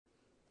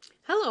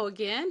Hello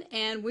again,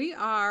 and we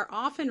are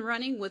off and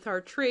running with our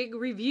trig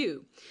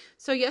review.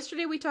 So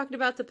yesterday we talked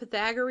about the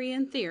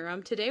Pythagorean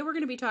theorem. Today we're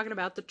going to be talking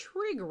about the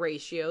trig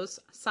ratios,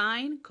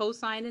 sine,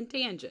 cosine, and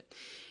tangent,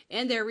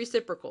 and their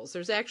reciprocals.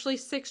 There's actually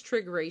 6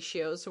 trig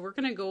ratios, so we're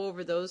going to go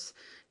over those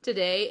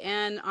today,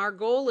 and our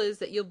goal is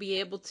that you'll be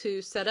able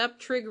to set up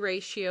trig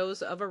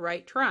ratios of a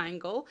right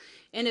triangle,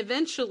 and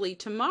eventually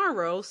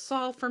tomorrow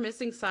solve for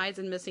missing sides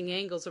and missing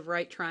angles of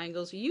right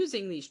triangles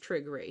using these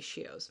trig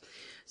ratios.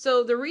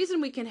 So the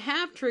reason we can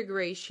have trig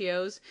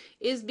ratios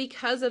is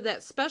because of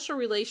that special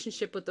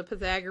relationship with the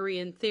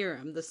Pythagorean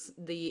theorem,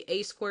 the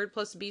a squared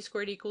plus b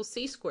squared equals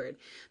c squared.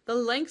 The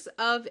lengths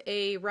of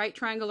a right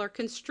triangle are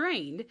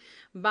constrained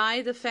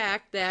by the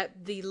fact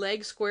that the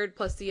leg squared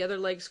plus the other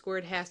leg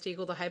squared has to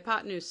equal the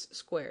hypotenuse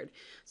squared.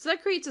 So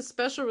that creates a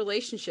special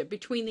relationship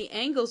between the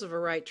angles of a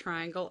right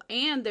triangle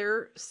and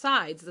their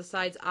sides, the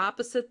sides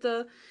opposite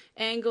the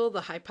angle,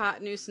 the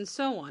hypotenuse, and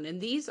so on. And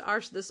these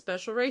are the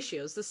special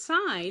ratios. The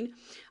sine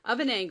of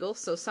an angle,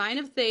 so sine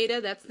of theta,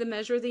 that's the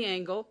measure of the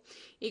angle,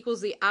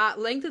 equals the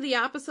length of the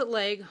opposite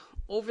leg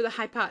over the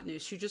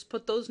hypotenuse. You just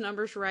put those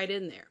numbers right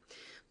in there.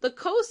 The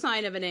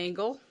cosine of an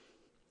angle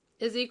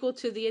is equal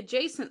to the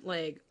adjacent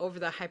leg over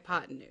the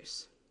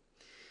hypotenuse.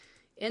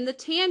 And the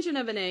tangent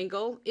of an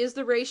angle is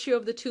the ratio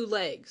of the two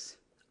legs,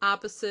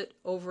 opposite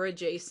over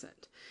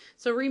adjacent.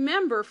 So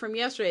remember from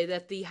yesterday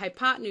that the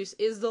hypotenuse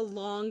is the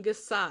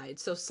longest side.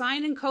 So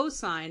sine and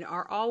cosine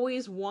are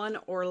always 1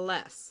 or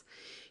less.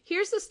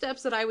 Here's the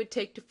steps that I would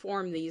take to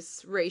form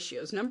these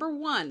ratios. Number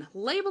 1,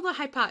 label the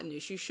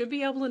hypotenuse. You should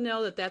be able to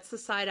know that that's the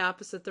side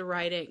opposite the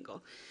right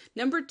angle.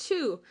 Number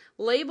 2,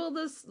 label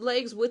the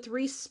legs with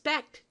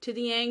respect to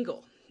the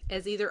angle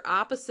as either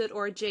opposite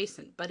or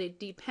adjacent, but it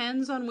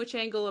depends on which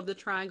angle of the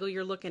triangle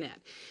you're looking at.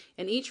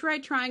 And each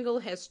right triangle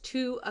has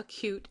 2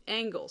 acute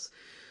angles.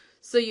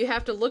 So you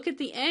have to look at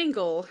the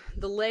angle.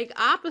 The leg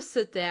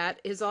opposite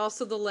that is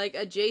also the leg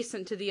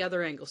adjacent to the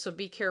other angle, so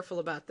be careful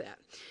about that.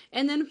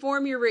 And then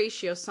form your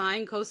ratio,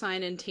 sine,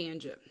 cosine, and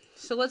tangent.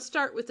 So let's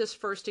start with this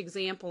first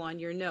example on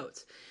your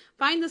notes.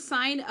 Find the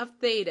sine of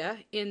theta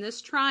in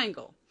this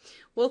triangle.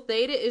 Well,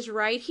 theta is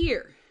right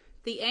here.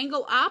 The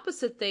angle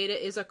opposite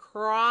theta is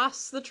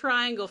across the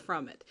triangle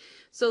from it.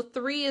 So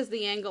 3 is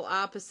the angle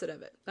opposite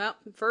of it. Well,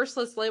 first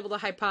let's label the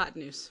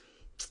hypotenuse.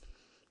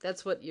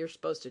 That's what you're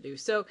supposed to do.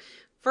 So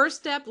first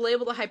step,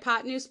 label the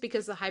hypotenuse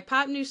because the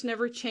hypotenuse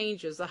never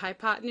changes. The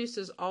hypotenuse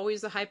is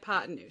always the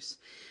hypotenuse.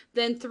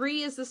 Then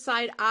 3 is the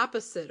side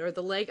opposite or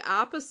the leg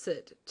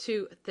opposite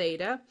to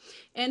theta.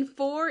 And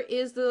 4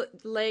 is the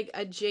leg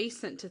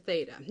adjacent to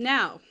theta.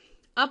 Now,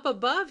 up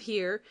above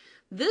here,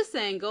 this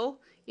angle,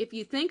 if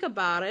you think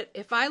about it,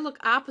 if I look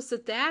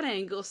opposite that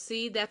angle,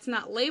 see, that's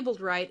not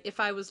labeled right if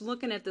I was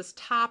looking at this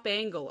top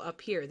angle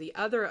up here, the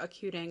other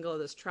acute angle of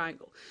this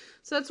triangle.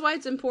 So that's why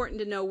it's important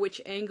to know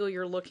which angle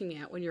you're looking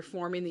at when you're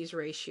forming these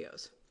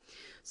ratios.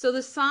 So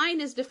the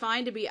sine is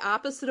defined to be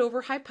opposite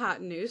over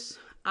hypotenuse.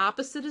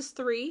 Opposite is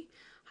 3,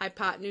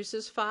 hypotenuse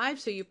is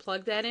 5, so you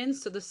plug that in.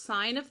 So the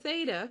sine of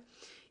theta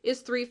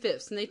is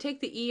 3/5, and they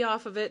take the e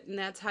off of it, and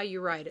that's how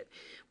you write it.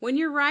 When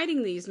you're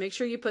writing these, make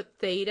sure you put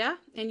theta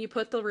and you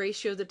put the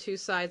ratio of the two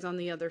sides on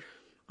the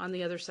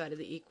other side of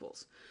the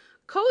equals.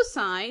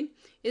 Cosine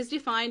is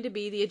defined to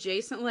be the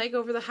adjacent leg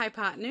over the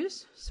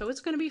hypotenuse, so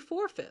it's going to be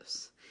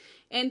 4/5.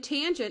 And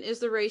tangent is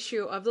the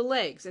ratio of the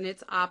legs, and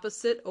it's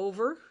opposite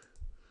over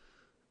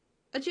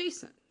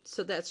adjacent.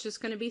 So that's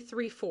just going to be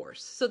 3/4.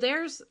 So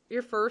there's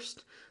your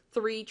first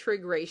 3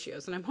 trig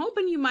ratios. And I'm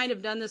hoping you might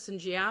have done this in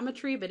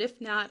geometry, but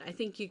if not, I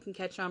think you can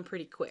catch on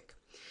pretty quick.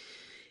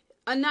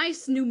 A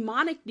nice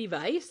mnemonic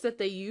device that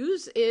they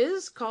use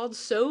is called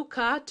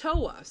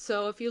SOHCAHTOA.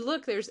 So if you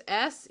look, there's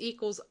S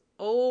equals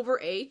O over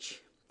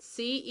H,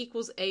 C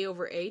equals A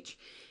over H,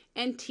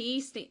 and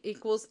T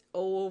equals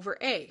O over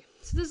A.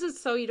 So this is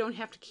so you don't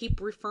have to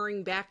keep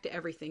referring back to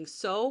everything.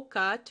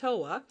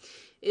 SOHCAHTOA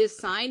is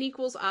sine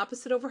equals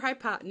opposite over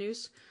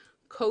hypotenuse,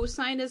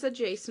 cosine is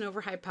adjacent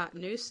over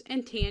hypotenuse,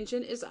 and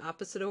tangent is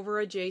opposite over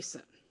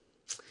adjacent.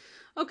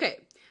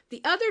 Okay,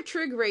 the other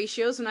trig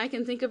ratios, and I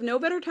can think of no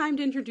better time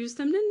to introduce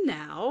them than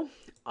now,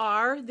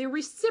 are the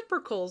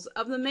reciprocals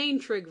of the main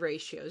trig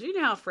ratios. You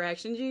know how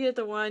fractions, you get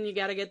the one, you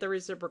got to get the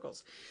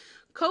reciprocals.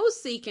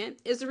 Cosecant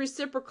is the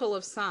reciprocal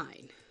of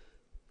sine.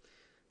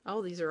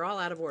 Oh, these are all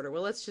out of order.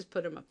 Well, let's just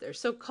put them up there.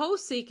 So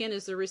cosecant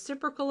is the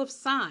reciprocal of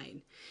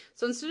sine.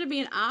 So instead of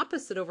being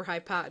opposite over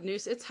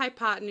hypotenuse, it's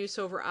hypotenuse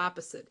over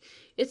opposite.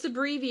 It's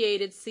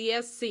abbreviated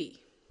CSC.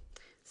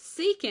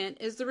 Secant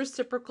is the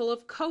reciprocal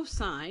of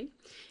cosine.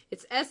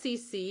 It's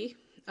SEC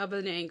of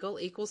an angle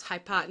equals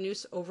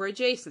hypotenuse over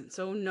adjacent.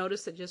 So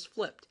notice it just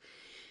flipped.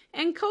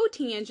 And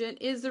cotangent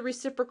is the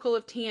reciprocal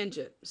of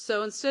tangent.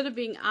 So instead of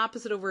being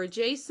opposite over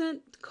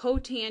adjacent,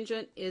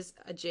 cotangent is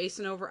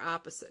adjacent over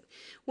opposite.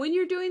 When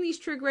you're doing these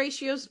trig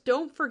ratios,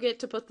 don't forget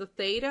to put the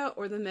theta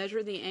or the measure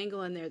of the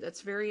angle in there.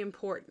 That's very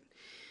important.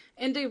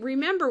 And to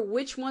remember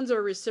which ones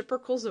are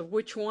reciprocals of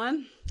which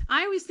one,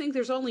 I always think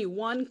there's only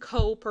one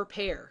co per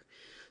pair.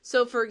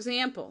 So for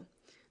example,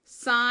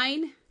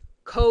 sine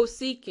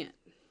cosecant,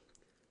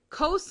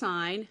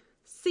 cosine,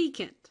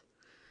 secant,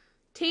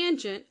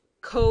 tangent,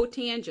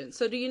 cotangent.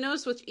 So do you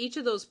notice with each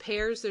of those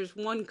pairs there's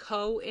one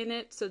co in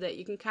it, so that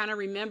you can kind of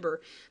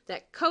remember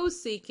that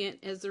cosecant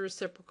is the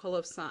reciprocal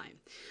of sine.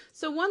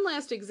 So one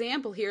last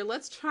example here.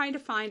 Let's try to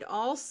find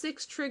all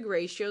 6 trig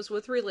ratios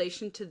with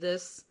relation to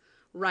this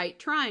right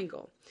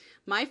triangle.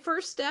 My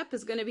first step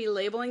is going to be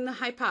labeling the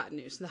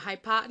hypotenuse. The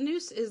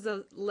hypotenuse is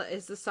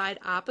the side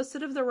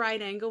opposite of the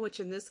right angle, which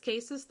in this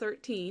case is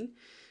 13.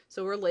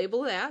 So we'll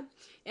label that.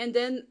 And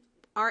then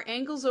our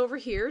angles over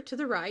here to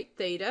the right,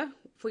 theta,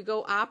 if we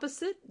go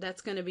opposite,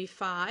 that's going to be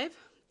 5.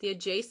 The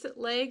adjacent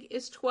leg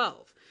is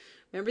 12.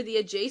 Remember, the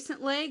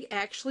adjacent leg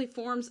actually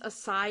forms a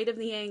side of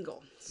the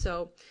angle.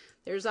 So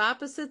there's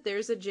opposite,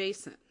 there's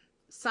adjacent.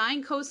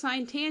 Sine,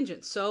 cosine,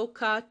 tangent, so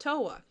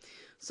ka-toa.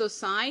 So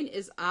sine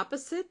is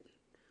opposite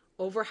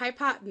over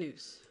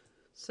hypotenuse.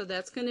 So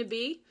that's going to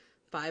be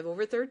 5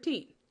 over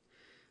 13.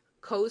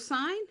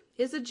 Cosine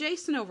is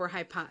adjacent over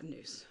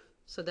hypotenuse.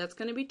 So that's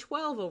going to be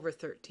 12 over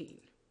 13.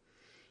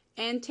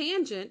 And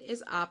tangent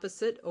is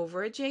opposite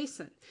over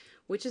adjacent,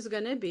 which is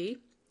going to be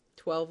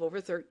 12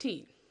 over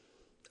 13.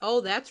 Oh,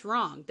 that's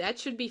wrong. That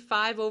should be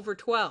 5 over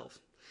 12.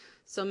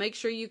 So make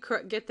sure you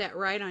get that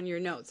right on your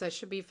notes. That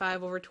should be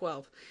 5 over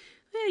 12.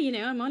 Well, you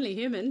know, I'm only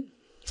human.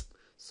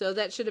 So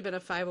that should have been a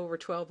 5 over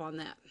 12 on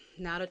that,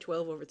 not a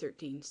 12 over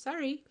 13.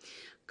 Sorry.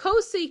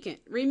 Cosecant.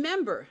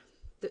 Remember,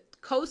 the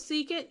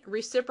cosecant,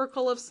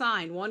 reciprocal of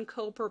sine, 1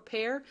 co per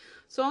pair.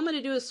 So all I'm going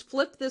to do is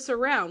flip this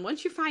around.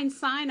 Once you find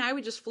sine, I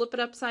would just flip it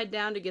upside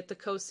down to get the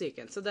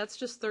cosecant. So that's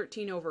just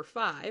 13 over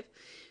 5.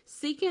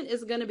 Secant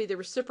is going to be the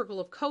reciprocal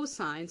of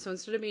cosine. So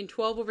instead of being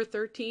 12 over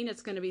 13,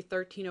 it's going to be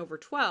 13 over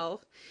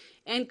 12.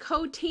 And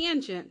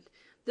cotangent,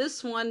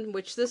 this one,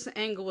 which this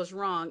angle was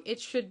wrong, it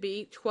should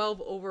be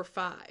 12 over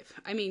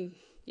 5. I mean,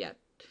 yeah,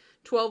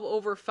 12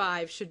 over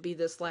 5 should be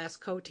this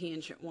last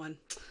cotangent one.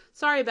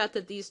 Sorry about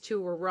that, these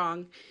two were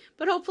wrong,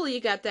 but hopefully you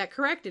got that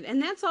corrected.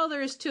 And that's all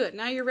there is to it.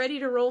 Now you're ready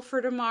to roll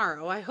for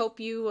tomorrow. I hope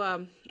you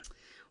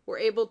were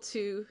able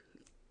to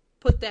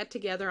put that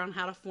together on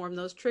how to form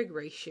those trig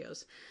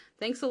ratios.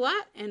 Thanks a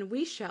lot, and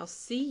we shall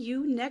see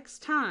you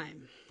next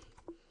time.